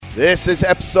This is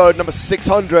episode number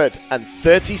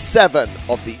 637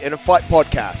 of the Inner Fight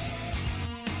Podcast.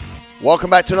 Welcome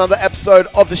back to another episode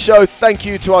of the show. Thank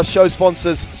you to our show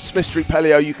sponsors, Smith Street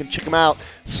Paleo. You can check them out,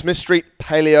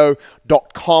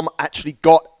 smithstreetpaleo.com. Actually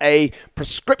got a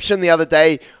prescription the other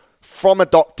day from a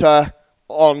doctor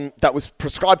that was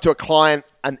prescribed to a client,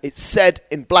 and it said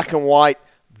in black and white,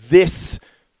 this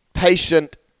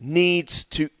patient needs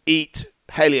to eat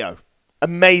paleo.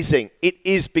 Amazing. It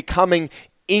is becoming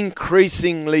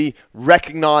increasingly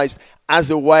recognized as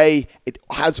a way. It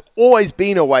has always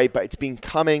been a way, but it's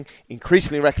becoming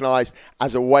increasingly recognized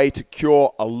as a way to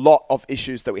cure a lot of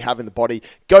issues that we have in the body.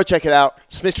 Go check it out,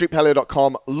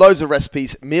 smithstreetpaleo.com. Loads of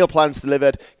recipes, meal plans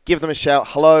delivered. Give them a shout.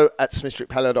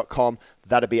 hello@smithstreetpaleo.com.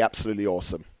 That'd be absolutely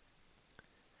awesome.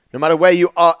 No matter where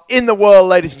you are in the world,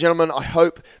 ladies and gentlemen, I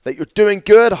hope that you're doing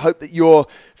good. I hope that you're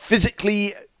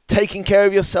physically taking care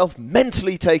of yourself,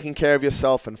 mentally taking care of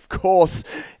yourself. And of course,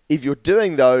 if you're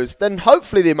doing those, then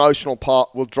hopefully the emotional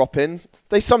part will drop in.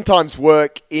 They sometimes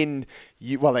work they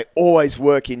always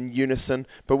work in unison,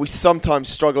 but we sometimes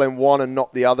struggle in one and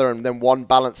not the other, and then one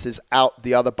balances out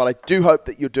the other. But I do hope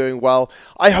that you're doing well.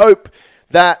 I hope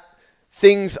that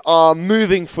things are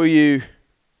moving for you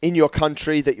in your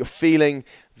country, that you're feeling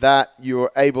that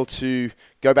you're able to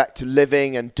go back to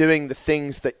living and doing the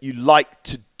things that you like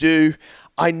to do.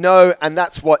 I know, and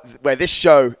that's where this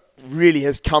show really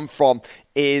has come from,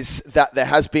 is that there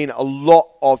has been a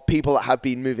lot of people that have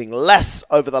been moving less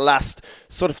over the last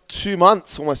sort of 2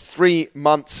 months, almost 3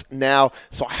 months now.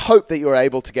 So I hope that you're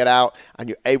able to get out and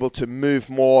you're able to move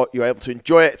more. You're able to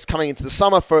enjoy it. It's coming into the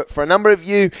summer for a number of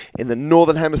you in the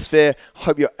Northern Hemisphere.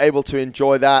 Hope you're able to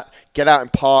enjoy that. Get out in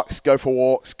parks, go for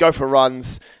walks, go for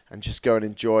runs, and just go and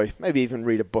enjoy, maybe even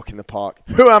read a book in the park.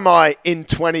 Who am I in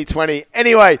 2020?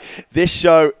 Anyway, this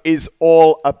show is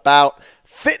all about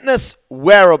fitness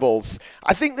wearables.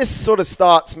 I think this sort of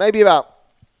starts maybe about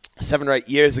 7 or 8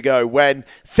 years ago when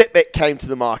Fitbit came to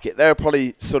the market. They were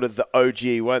probably sort of the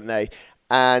OG, weren't they?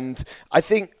 And I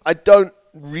don't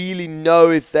really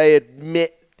know if they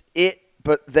admit it,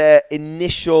 but their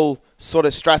initial sort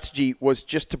of strategy was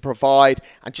just to provide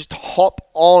and just hop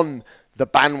on the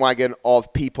bandwagon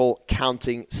of people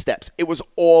counting steps. It was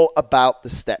all about the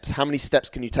steps. How many steps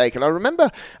can you take? And I remember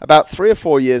about 3 or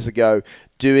 4 years ago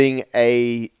doing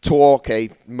a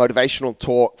motivational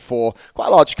talk for quite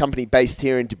a large company based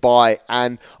here in Dubai.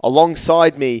 And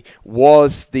alongside me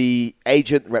was the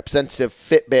agent representative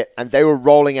Fitbit, and they were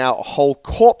rolling out a whole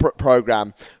corporate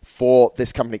program for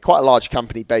this company, quite a large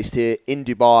company based here in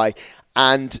Dubai.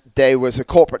 And there was a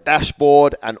corporate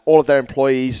dashboard, and all of their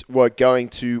employees were going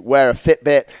to wear a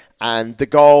Fitbit. And the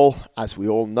goal, as we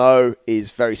all know,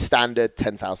 is very standard,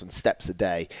 10,000 steps a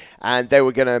day. And they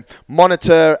were going to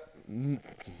monitor,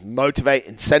 motivate,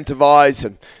 incentivize,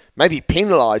 and maybe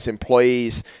penalize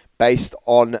employees based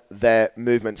on their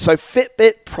movement. So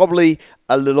Fitbit, probably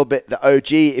a little bit the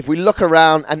OG. If we look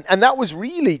around, and that was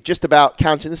really just about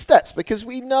counting the steps, because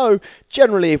we know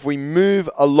generally if we move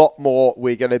a lot more,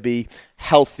 we're going to be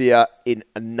healthier in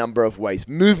a number of ways.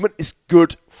 Movement is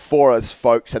good for us,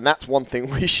 folks, and that's one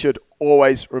thing we should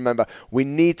always remember. We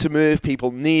need to move.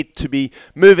 People need to be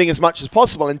moving as much as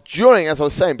possible. And during, as I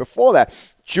was saying before that,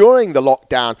 during the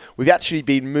lockdown, we've actually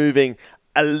been moving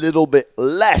a little bit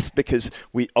less because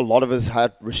a lot of us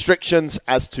had restrictions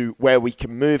as to where we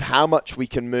can move, how much we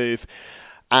can move.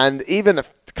 And even a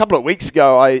couple of weeks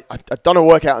ago, I'd done a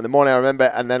workout in the morning, I remember,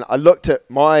 and then I looked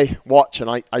at my watch, and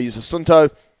I use a Sunto,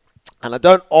 and I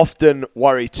don't often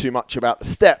worry too much about the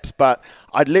steps, but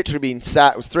I'd literally been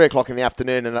sat, it was 3 o'clock in the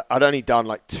afternoon, and I'd only done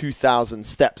like 2,000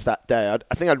 steps that day.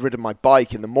 I think I'd ridden my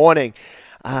bike in the morning,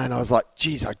 and I was like,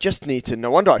 geez, I just need to,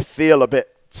 no wonder I feel a bit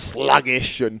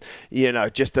sluggish and,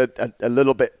 just a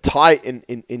little bit tight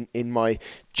in my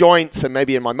joints and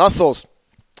maybe in my muscles.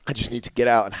 I just need to get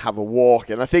out and have a walk.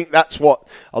 And I think that's what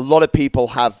a lot of people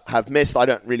have missed. I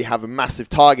don't really have a massive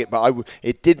target, but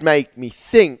it did make me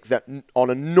think that on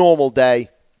a normal day,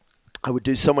 I would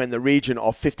do somewhere in the region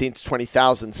of 15 to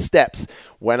 20,000 steps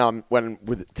when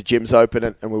the gym's open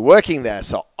and we're working there.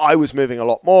 So I was moving a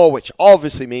lot more, which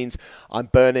obviously means I'm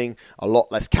burning a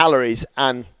lot less calories.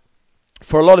 And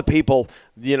for a lot of people,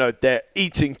 they're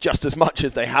eating just as much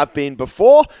as they have been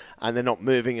before, and they're not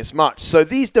moving as much. So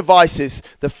these devices,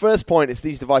 the first point is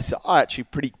these devices are actually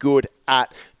pretty good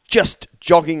at just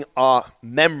jogging our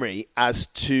memory as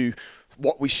to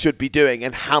what we should be doing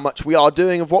and how much we are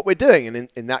doing of what we're doing. And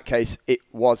in that case, it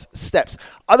was steps.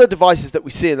 Other devices that we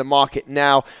see in the market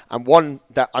now, and one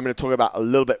that I'm going to talk about a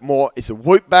little bit more, is a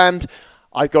Whoop band.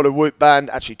 I got a Whoop band.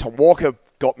 Actually, Tom Walker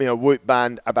got me a Whoop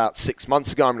band about 6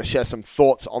 months ago. I'm going to share some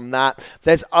thoughts on that.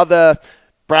 There's other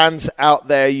brands out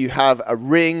there. You have a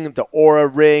ring, the Aura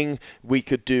ring. We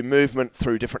could do movement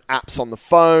through different apps on the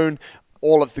phone.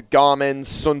 All of the Garmin's,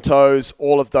 Suntos,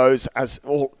 all of those, as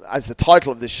the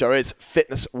title of this show is,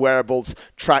 fitness wearables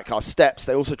track our steps.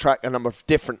 They also track a number of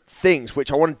different things,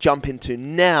 which I want to jump into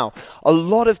now. A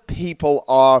lot of people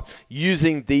are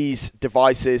using these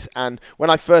devices, and when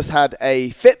I first had a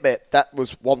Fitbit, that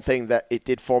was one thing that it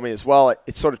did for me as well.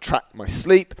 It sort of tracked my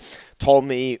sleep, told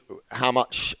me how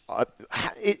much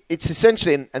it's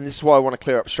essentially, and this is why I want to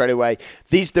clear up straight away,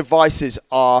 these devices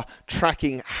are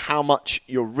tracking how much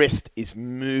your wrist is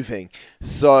moving.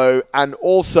 So, and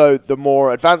also the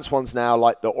more advanced ones now,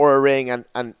 like the Aura Ring and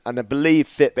I believe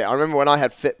Fitbit. I remember when I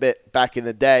had Fitbit back in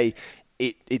the day,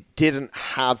 it didn't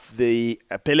have the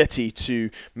ability to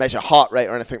measure heart rate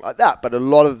or anything like that, but a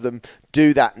lot of them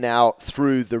do that now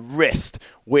through the wrist,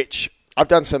 which I've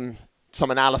done some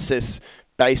analysis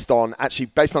based on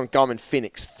Garmin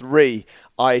Fenix 3.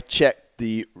 I checked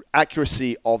the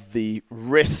accuracy of the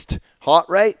wrist heart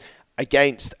rate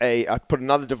against I put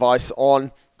another device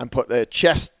on and put a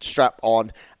chest strap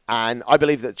on, and I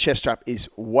believe that the chest strap is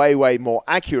way, way more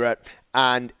accurate,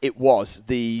 and it was.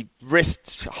 The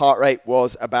wrist heart rate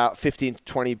was about 15 to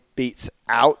 20 beats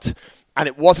out, and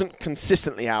it wasn't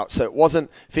consistently out, so it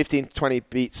wasn't 15 to 20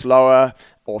 beats lower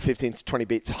or 15 to 20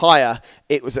 beats higher.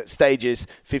 It was at stages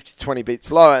 50 to 20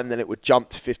 beats lower, and then it would jump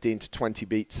to 15 to 20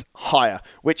 beats higher,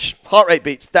 which heart rate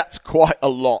beats, that's quite a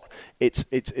lot.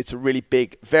 It's a really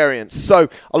big variance. So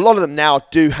a lot of them now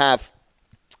do have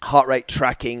heart rate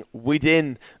tracking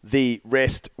within the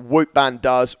wrist. Whoop Band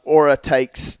does. Aura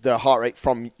takes the heart rate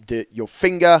from your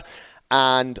finger.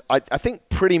 And I think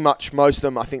pretty much most of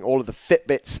them, I think all of the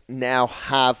Fitbits now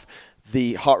have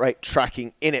the heart rate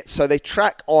tracking in it. So they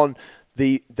track on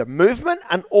the movement,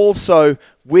 and also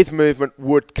with movement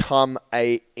would come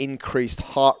a increased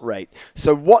heart rate.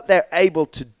 So what they're able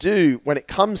to do when it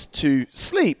comes to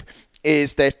sleep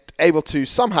is they're able to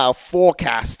somehow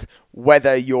forecast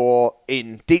whether you're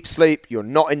in deep sleep, you're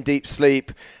not in deep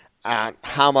sleep, and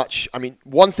how much. I mean,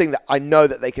 one thing that I know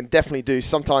that they can definitely do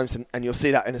sometimes, and you'll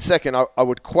see that in a second, I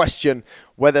would question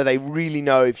whether they really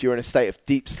know if you're in a state of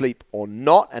deep sleep or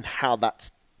not and how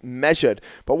that's measured.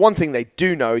 But one thing they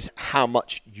do know is how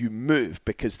much you move,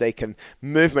 because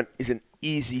movement is an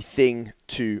easy thing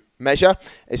to measure,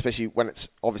 especially when it's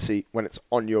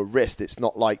on your wrist. It's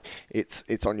not like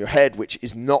it's on your head, which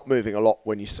is not moving a lot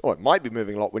when you, or it might be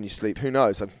moving a lot when you sleep. Who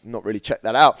knows? I've not really checked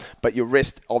that out. But your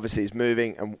wrist obviously is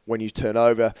moving, and when you turn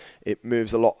over, it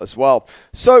moves a lot as well.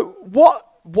 So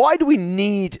why do we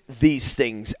need these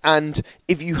things? And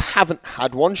if you haven't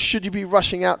had one, should you be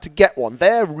rushing out to get one?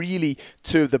 They're really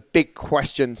two of the big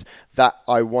questions that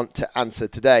I want to answer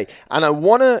today. And I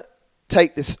want to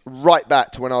take this right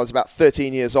back to when I was about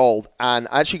 13 years old, and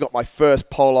I actually got my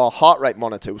first Polar heart rate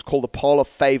monitor. It was called the Polar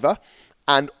Favor,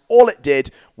 and all it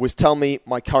did was tell me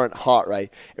my current heart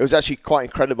rate. It was actually quite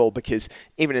incredible, because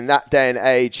even in that day and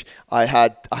age, I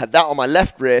had that on my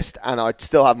left wrist, and I'd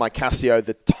still have my Casio,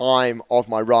 the time of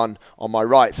my run, on my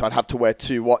right. So I'd have to wear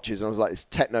two watches, and I was like this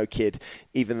techno kid,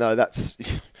 even though that's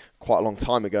quite a long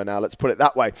time ago now, let's put it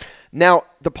that way. Now,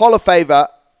 the Polar Favor,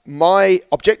 my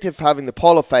objective for having the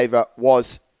Polar Favor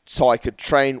was so I could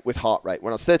train with heart rate.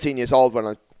 When I was 13 years old, when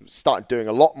I started doing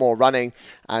a lot more running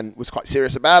and was quite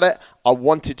serious about it, I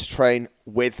wanted to train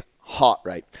with heart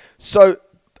rate. So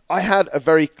I had a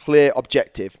very clear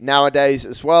objective. Nowadays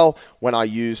as well, when I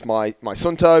use my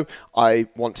Sunto, I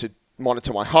want to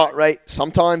monitor my heart rate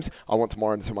sometimes, I want to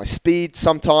monitor my speed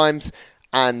sometimes,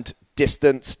 and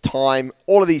distance, time,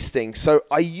 all of these things. So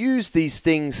I use these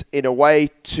things in a way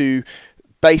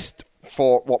based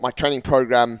for what my training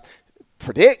program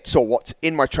predicts, or what's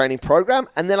in my training program,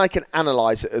 and then I can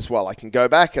analyze it as well. I can go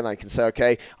back and I can say,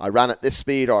 okay, I ran at this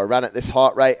speed, or I ran at this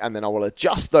heart rate, and then I will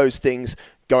adjust those things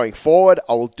going forward.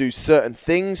 I will do certain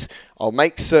things, I'll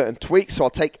make certain tweaks, so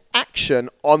I'll take action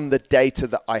on the data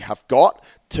that I have got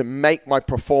to make my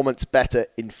performance better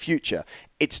in future.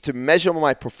 It's to measure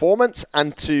my performance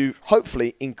and to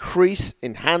hopefully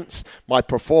enhance my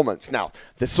performance. Now,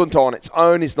 the Sunto on its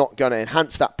own is not going to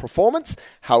enhance that performance.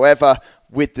 However,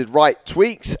 with the right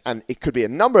tweaks, and it could be a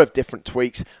number of different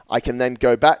tweaks, I can then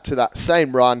go back to that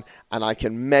same run and I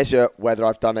can measure whether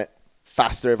I've done it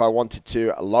faster if I wanted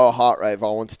to, a lower heart rate if I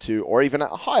wanted to, or even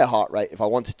at a higher heart rate if I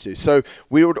wanted to. So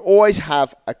we would always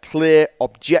have a clear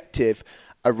objective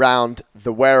around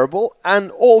the wearable,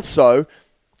 and also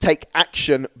take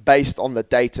action based on the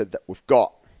data that we've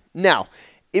got. Now,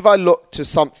 if I look to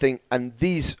something, and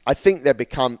these, I think they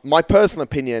become, my personal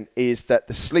opinion is that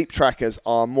the sleep trackers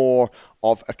are more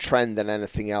of a trend than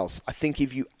anything else. I think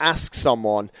if you ask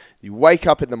someone, you wake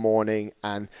up in the morning,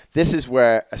 and this is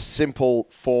where a simple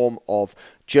form of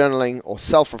journaling or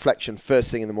self-reflection first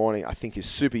thing in the morning I think is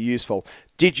super useful.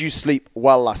 Did you sleep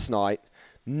well last night?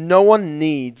 No one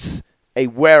needs a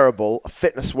wearable, a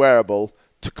fitness wearable,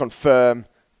 to confirm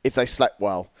if they slept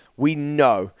well. We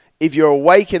know. If you're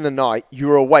awake in the night,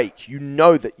 you're awake. You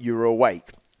know that you're awake.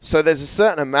 So there's a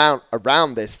certain amount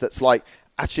around this that's like,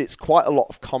 actually, it's quite a lot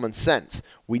of common sense.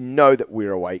 We know that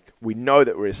we're awake. We know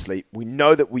that we're asleep. We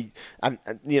know that and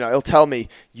it'll tell me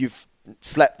you've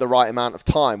slept the right amount of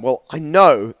time. Well, I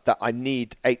know that I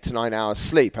need 8 to 9 hours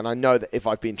sleep. And I know that if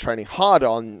I've been training hard,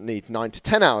 I'll need 9 to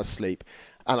 10 hours sleep.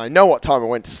 And I know what time I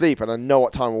went to sleep, and I know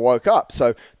what time I woke up.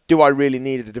 So do I really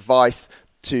need a device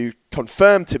to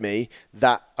confirm to me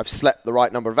that I've slept the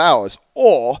right number of hours?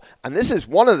 Or, and this is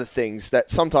one of the things that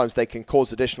sometimes they can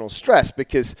cause additional stress,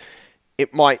 because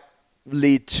it might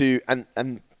lead to,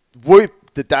 and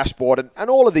Whoop, the dashboard, and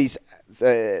all of these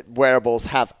wearables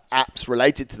have apps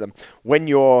related to them. When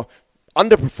you're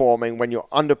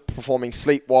underperforming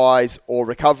sleep-wise or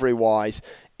recovery-wise,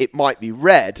 it might be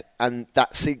red, and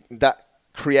that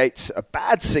creates a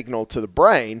bad signal to the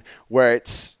brain, where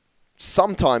it's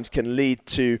sometimes can lead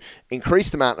to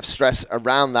increased amount of stress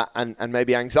around that, and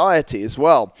maybe anxiety as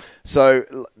well.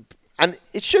 So, and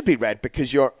it should be red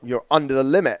because you're under the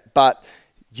limit, but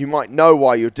you might know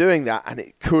why you're doing that, and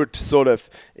it could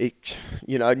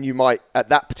and you might, at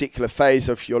that particular phase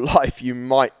of your life, you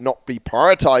might not be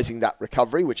prioritizing that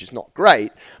recovery, which is not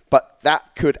great, but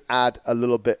that could add a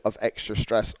little bit of extra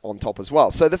stress on top as well.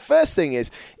 So the first thing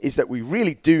is that we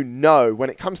really do know when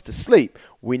it comes to sleep.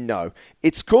 We know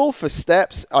it's cool for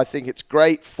steps. I think it's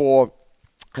great for,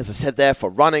 as I said there, for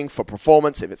running, for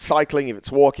performance, if it's cycling, if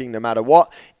it's walking, no matter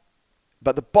what.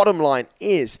 But the bottom line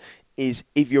is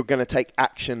if you're going to take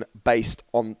action based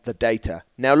on the data.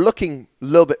 Now, looking a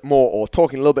little bit more, or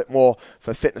talking a little bit more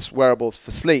for fitness wearables for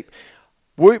sleep,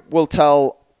 Whoop will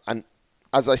tell, and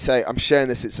as I say, I'm sharing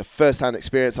this, it's a first-hand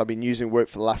experience. I've been using Whoop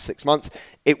for the last 6 months.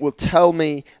 It will tell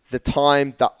me the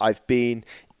time that I've been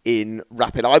in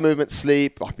rapid eye movement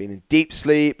sleep, I've been in deep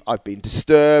sleep, I've been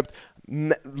disturbed,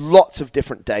 lots of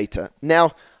different data.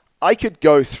 Now, I could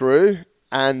go through,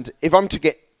 and if I'm to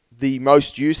get the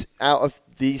most use out of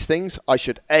these things, I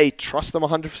should trust them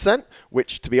 100%,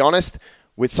 which, to be honest,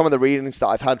 with some of the readings that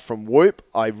I've had from Whoop,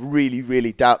 I really,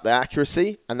 really doubt their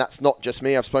accuracy. And that's not just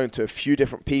me. I've spoken to a few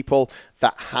different people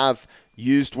that have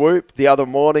used Whoop. The other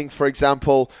morning, for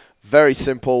example, very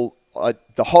simple.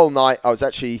 The whole night,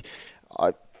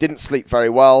 I didn't sleep very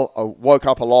well. I woke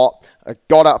up a lot. I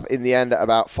got up in the end at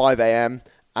about 5 a.m.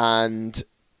 and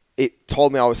it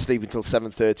told me I was sleeping until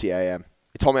 7:30 a.m.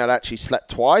 It told me I'd actually slept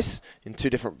twice in 2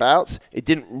 different bouts. It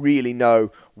didn't really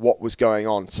know what was going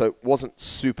on. So it wasn't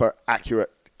super accurate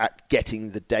at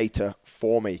getting the data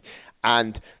for me.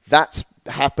 And that's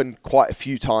happened quite a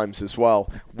few times as well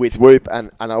with Whoop.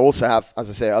 And I also have, as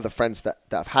I say, other friends that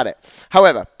have had it.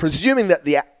 However, presuming that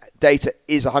the data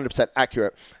is 100%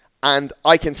 accurate, and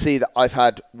I can see that I've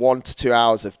had 1 to 2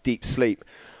 hours of deep sleep,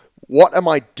 what am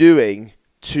I doing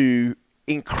to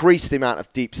increase the amount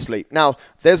of deep sleep? Now,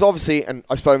 there's obviously, and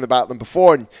I've spoken about them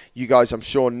before, and you guys, I'm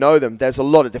sure, know them. There's a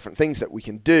lot of different things that we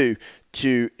can do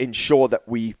to ensure that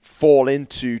we fall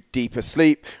into deeper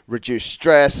sleep, reduce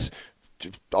stress.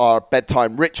 Our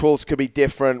bedtime rituals could be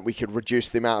different. We could reduce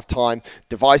the amount of time.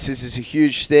 Devices is a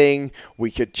huge thing.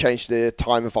 We could change the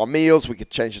time of our meals. We could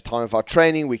change the time of our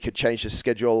training. We could change the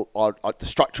schedule, the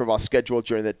structure of our schedule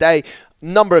during the day.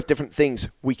 Number of different things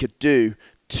we could do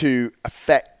to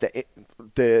affect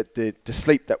the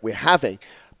sleep that we're having.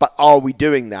 But are we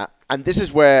doing that? And this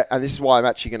is why I'm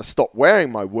actually going to stop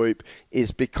wearing my Whoop,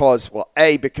 is because,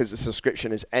 because the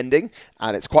subscription is ending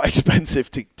and it's quite expensive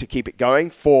to keep it going.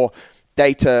 For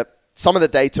data, some of the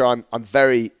data I'm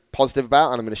very positive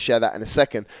about, and I'm going to share that in a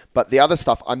second. But the other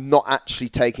stuff I'm not actually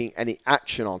taking any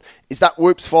action on. Is that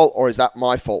Whoop's fault or is that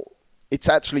my fault? It's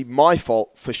actually my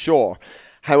fault for sure.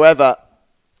 However,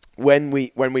 when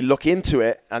we look into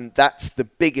it, and that's the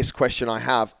biggest question I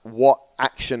have, what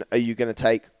action are you going to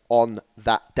take on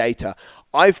that data?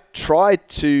 I've tried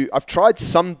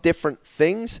some different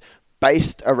things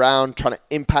based around trying to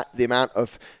impact the amount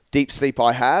of deep sleep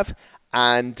I have,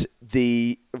 and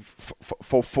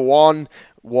for one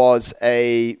was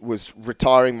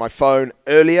retiring my phone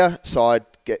earlier, so I'd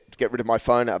get rid of my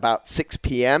phone at about 6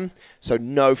 p.m. so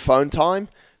no phone time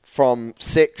from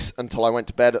 6 until I went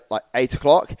to bed at like 8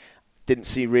 o'clock. Didn't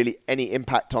see really any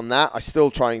impact on that. I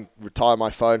still try and retire my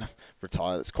phone.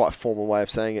 Retire, that's quite a formal way of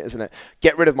saying it, isn't it?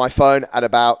 Get rid of my phone at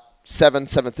about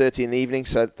 7:30 in the evening,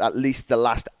 so at least the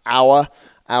last hour.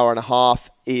 hour and a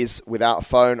half is without a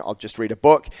phone. I'll just read a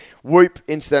book. Whoop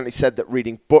incidentally said that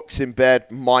reading books in bed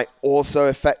might also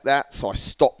affect that, so I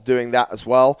stopped doing that as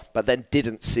well, but then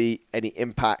didn't see any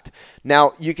impact.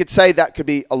 Now, you could say that could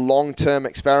be a long-term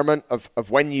experiment of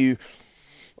when you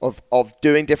of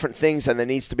doing different things, and there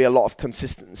needs to be a lot of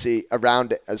consistency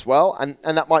around it as well. And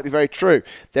that might be very true.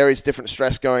 There is different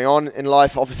stress going on in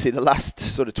life. Obviously, the last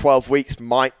sort of 12 weeks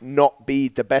might not be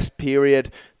the best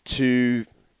period to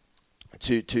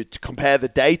compare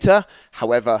the data.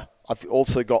 However, I've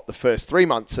also got the first 3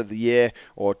 months of the year,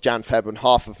 or Jan, Feb, and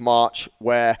half of March,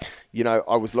 where,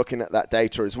 I was looking at that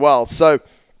data as well. So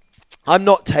I'm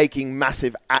not taking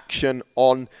massive action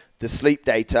on the sleep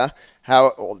data,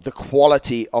 or the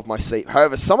quality of my sleep.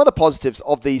 However, some of the positives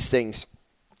of these things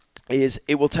is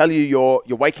it will tell you your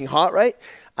waking heart rate,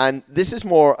 and this is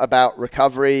more about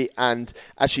recovery and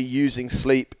actually using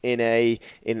sleep in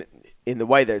the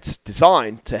way that it's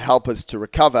designed to help us to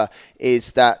recover,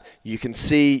 is that you can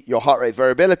see your heart rate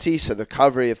variability, so the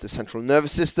recovery of the central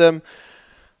nervous system.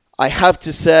 I have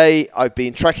to say I've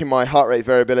been tracking my heart rate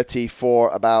variability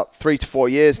for about 3 to 4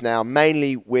 years now,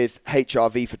 mainly with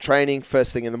HRV for training.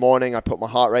 First thing in the morning, I put my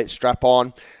heart rate strap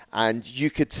on, and you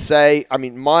could say,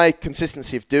 my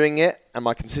consistency of doing it and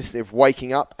my consistency of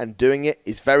waking up and doing it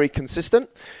is very consistent.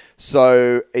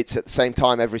 So it's at the same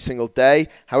time every single day.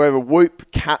 However,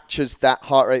 Whoop captures that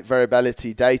heart rate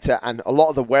variability data, and a lot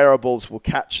of the wearables will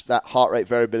catch that heart rate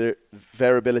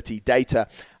variability data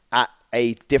at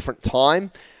a different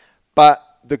time. But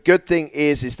the good thing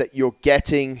is that you're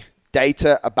getting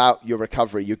data about your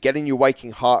recovery. You're getting your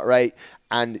waking heart rate,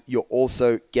 and you're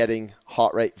also getting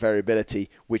heart rate variability,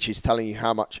 which is telling you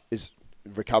how much is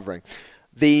recovering.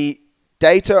 The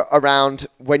data around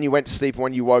when you went to sleep and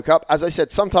when you woke up, as I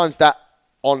said, sometimes that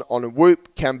on a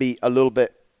Whoop can be a little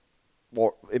bit,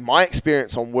 or in my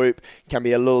experience on Whoop, can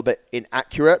be a little bit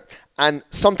inaccurate, and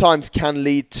sometimes can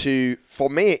lead to, for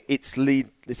me, it's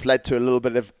led to a little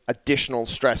bit of additional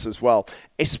stress as well,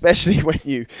 especially when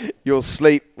you'll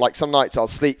sleep, like some nights I'll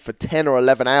sleep for 10 or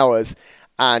 11 hours,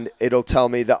 and it'll tell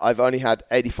me that I've only had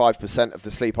 85% of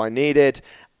the sleep I needed,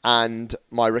 and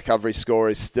my recovery score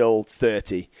is still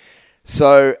 30.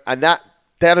 So, and that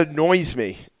annoys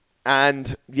me.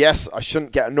 And yes, I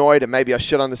shouldn't get annoyed, and maybe I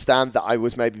should understand that I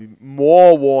was maybe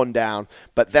more worn down,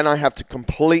 but then I have to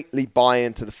completely buy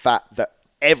into the fact that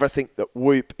everything that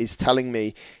Whoop is telling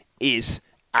me is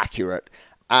accurate.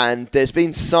 And there's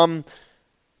been some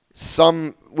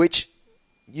which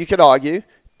you could argue,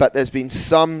 but there's been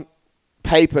some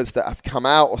papers that have come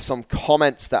out, or some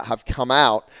comments that have come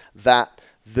out, that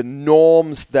the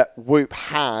norms that Whoop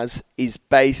has is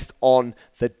based on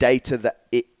the data that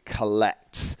it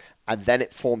collects, and then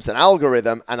it forms an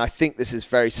algorithm. And I think this is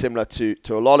very similar to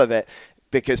a lot of it,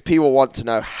 because people want to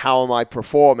know, how am I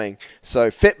performing? So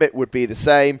Fitbit would be the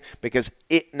same, because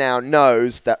it now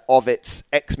knows that of its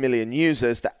X million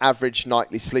users, the average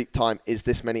nightly sleep time is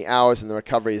this many hours and the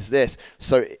recovery is this.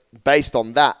 So based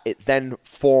on that, it then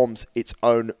forms its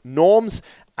own norms,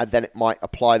 and then it might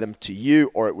apply them to you,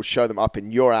 or it will show them up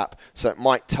in your app. So it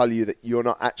might tell you that you're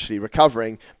not actually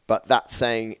recovering, but that's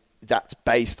saying that's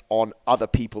based on other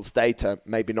people's data,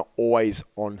 maybe not always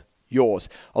on yours.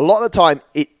 A lot of the time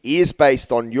it is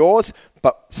based on yours,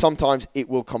 but sometimes it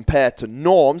will compare to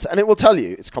norms, and it will tell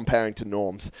you it's comparing to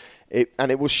norms,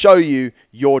 and it will show you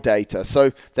your data.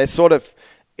 So there's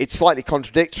it's slightly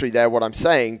contradictory there, what I'm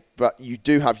saying, but you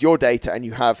do have your data and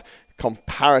you have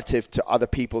comparative to other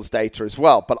people's data as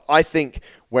well. But I think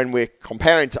when we're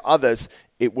comparing to others,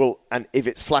 it will, and if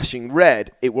it's flashing red,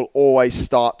 it will always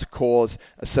start to cause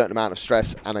a certain amount of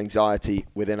stress and anxiety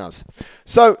within us.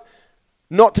 So,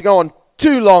 not to go on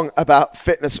too long about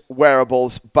fitness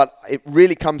wearables, but it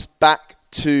really comes back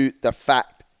to the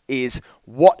fact is,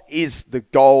 what is the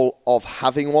goal of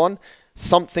having one?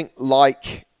 Something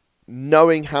like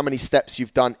knowing how many steps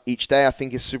you've done each day, I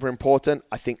think, is super important.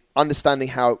 I think understanding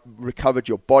how recovered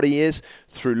your body is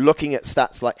through looking at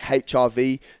stats like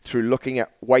HRV, through looking at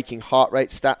waking heart rate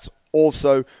stats,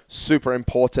 also super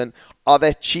important. Are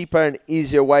there cheaper and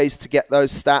easier ways to get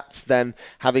those stats than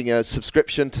having a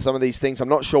subscription to some of these things? I'm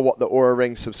not sure what the Oura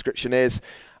Ring subscription is,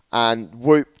 and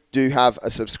Whoop do have a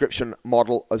subscription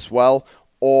model as well.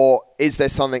 Or is there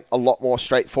something a lot more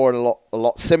straightforward and a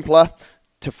lot simpler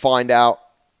to find out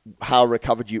how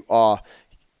recovered you are?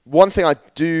 One thing I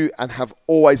do and have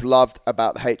always loved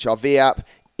about the HRV app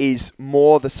is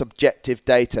more the subjective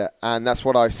data. And that's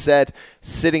what I said,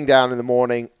 sitting down in the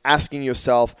morning, asking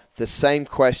yourself the same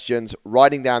questions,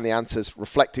 writing down the answers,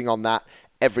 reflecting on that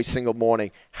every single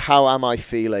morning. How am I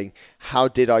feeling? How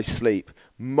did I sleep?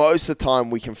 Most of the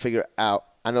time we can figure it out.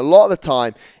 And a lot of the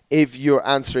time if your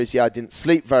answer is, yeah, I didn't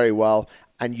sleep very well,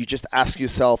 and you just ask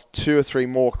yourself 2 or 3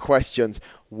 more questions.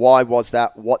 Why was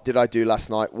that? What did I do last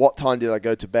night? What time did I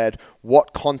go to bed?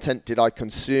 What content did I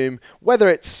consume? Whether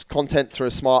it's content through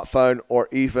a smartphone or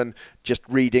even just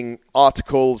reading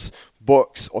articles,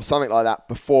 books, or something like that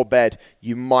before bed,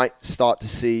 you might start to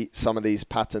see some of these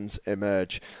patterns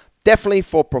emerge. Definitely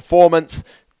for performance,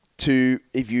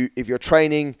 if your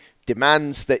training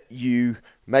demands that you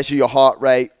measure your heart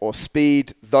rate or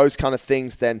speed, those kind of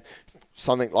things, then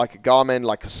something like a Garmin,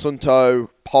 like a Sunto,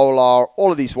 Polar,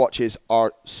 all of these watches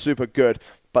are super good.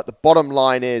 But the bottom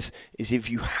line is if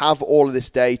you have all of this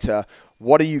data,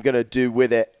 what are you going to do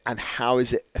with it, and how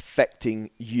is it affecting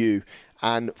you?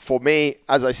 And for me,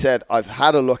 as I said, I've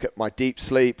had a look at my deep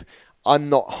sleep. I'm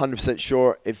not 100%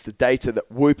 sure if the data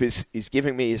that Whoop is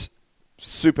giving me is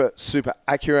super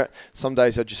accurate. Some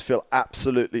days I just feel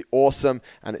absolutely awesome,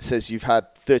 and it says you've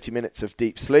had 30 minutes of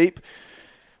deep sleep.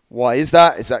 Why is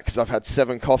that? Is that because I've had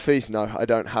 7 coffees? No, I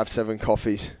don't have 7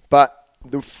 coffees. But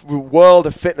the world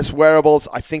of fitness wearables,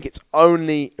 I think it's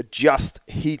only just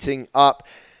heating up.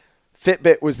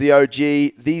 Fitbit was the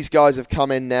OG. These guys have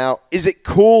come in now. Is it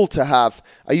cool to have?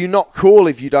 Are you not cool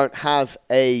if you don't have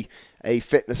a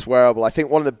fitness wearable? I think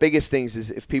one of the biggest things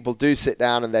is if people do sit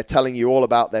down and they're telling you all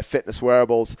about their fitness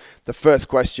wearables, the first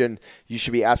question you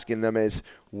should be asking them is,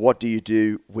 what do you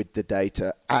do with the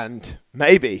data? And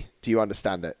maybe, do you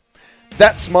understand it?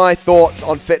 That's my thoughts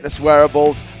on fitness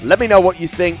wearables. Let me know what you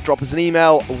think. Drop us an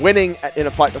email,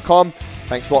 winning@innerfight.com.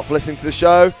 Thanks a lot for listening to the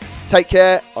show. Take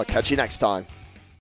care. I'll catch you next time.